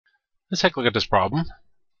Let's take a look at this problem.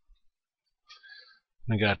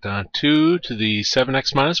 We got 2 to the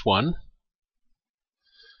 7x minus 1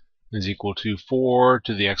 is equal to 4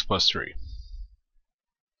 to the x plus 3.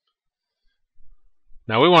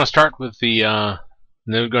 Now we want to start with the, and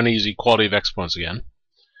then we're going to use equality of exponents again.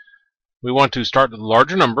 We want to start with the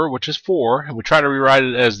larger number, which is 4, and we try to rewrite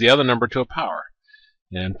it as the other number to a power.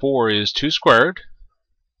 And 4 is 2 squared.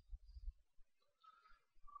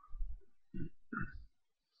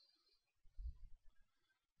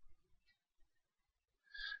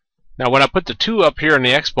 Now when I put the 2 up here in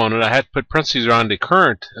the exponent, I had to put parentheses around the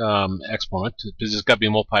current exponent because it's got to be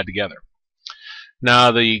multiplied together.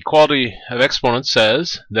 Now the equality of exponents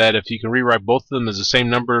says that if you can rewrite both of them as the same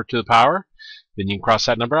number to the power, then you can cross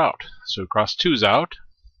that number out. So we cross 2's out,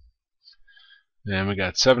 and we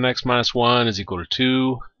got 7x minus 1 is equal to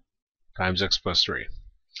 2 times x plus 3.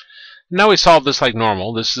 Now we solve this like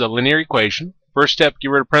normal. This is a linear equation. First step, get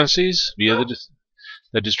rid of parentheses via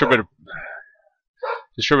the distributive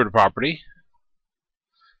property.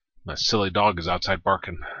 My silly dog is outside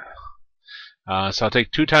barking. So I'll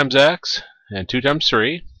take 2 times x and 2 times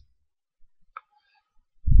 3.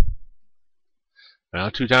 Now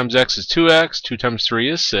 2 times x is 2x, 2 times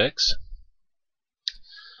 3 is 6.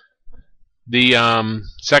 The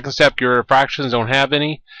second step, get rid of fractions, don't have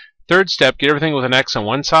any. Third step, get everything with an x on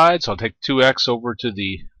one side, so I'll take 2x over to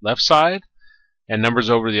the left side, and numbers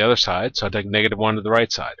over to the other side, so I'll take -1 to the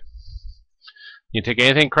right side. You take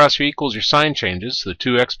anything across your equals, your sign changes, so the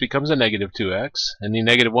 2x becomes a -2x, and the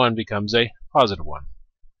 -1 becomes a +1.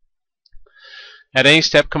 At any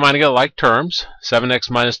step, combine together like terms. 7x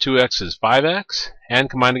minus 2x is 5x, and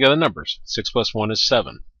combine together numbers. 6 plus 1 is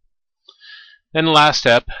 7. Then the last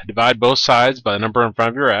step, divide both sides by the number in front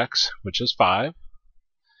of your x, which is 5.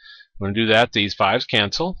 When we do that, these 5's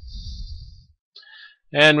cancel.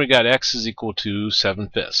 And we got x is equal to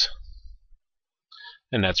 7/5.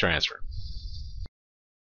 And that's our answer.